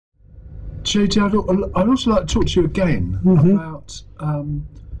JD, I'd also like to talk to you again about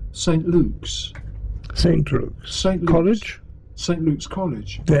St Luke's. St Luke's College. St Luke's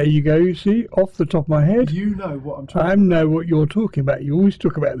College. There you go. You see, off the top of my head. You know what I'm talking about. I know what you're talking about. You always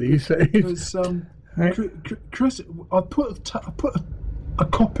talk about these things. Because Chris, I put a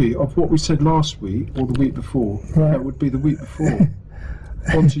copy of what we said last week or the week before. Right. That would be the week before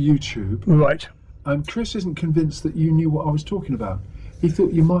onto YouTube. Right. And Chris isn't convinced that you knew what I was talking about. He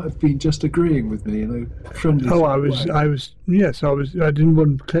thought you might have been just agreeing with me in a friendly way. Yes, I was. I didn't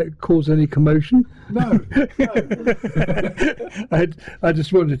want to cause any commotion. No. I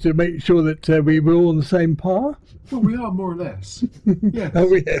just wanted to make sure that we were all on the same par. Well, we are more or less. Yes.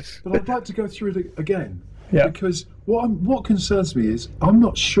 Oh, yes. But I'd like to go through it again. Yeah. Because what concerns me is I'm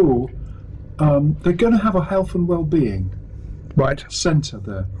not sure they're going to have a health and well-being centre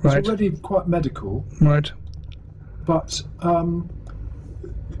there. It's already quite medical. Right. But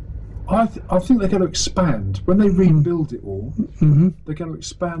I think they're going to expand when they rebuild it all. They're going to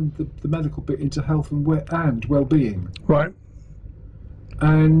expand the medical bit into health and well-being. Right.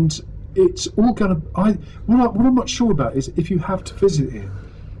 And it's all going to. What I'm not sure about is if you have to visit it,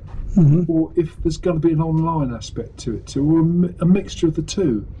 or if there's going to be an online aspect to it too, or a mixture of the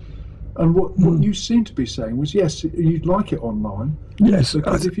two. And what you seem to be saying was yes, you'd like it online. Yes.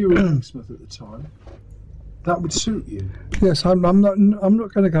 Because if you were in Exmouth at the time, that would suit you. Yes, I'm not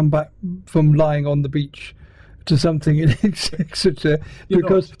going to come back from lying on the beach to something in Exeter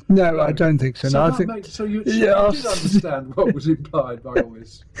because no, I don't think so. No, I think so. You did understand what was implied by all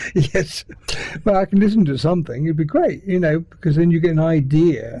this. Yes, but I can listen to something. It'd be great, because then you get an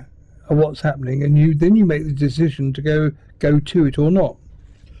idea of what's happening, and then you make the decision to go to it or not.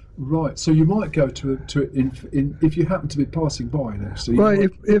 Right, so you might go to it if you happen to be passing by next. So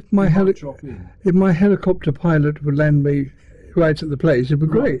if my helicopter pilot would land me right at the place, it'd be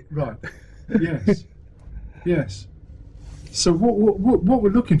great. Right. Yes. Yes. So what we're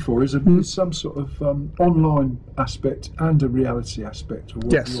looking for is some sort of online aspect and a reality aspect, or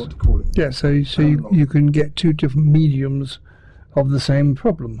what you want to call it. Yes. So you can get two different mediums of the same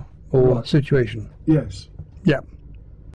problem or situation. Yes. Yeah.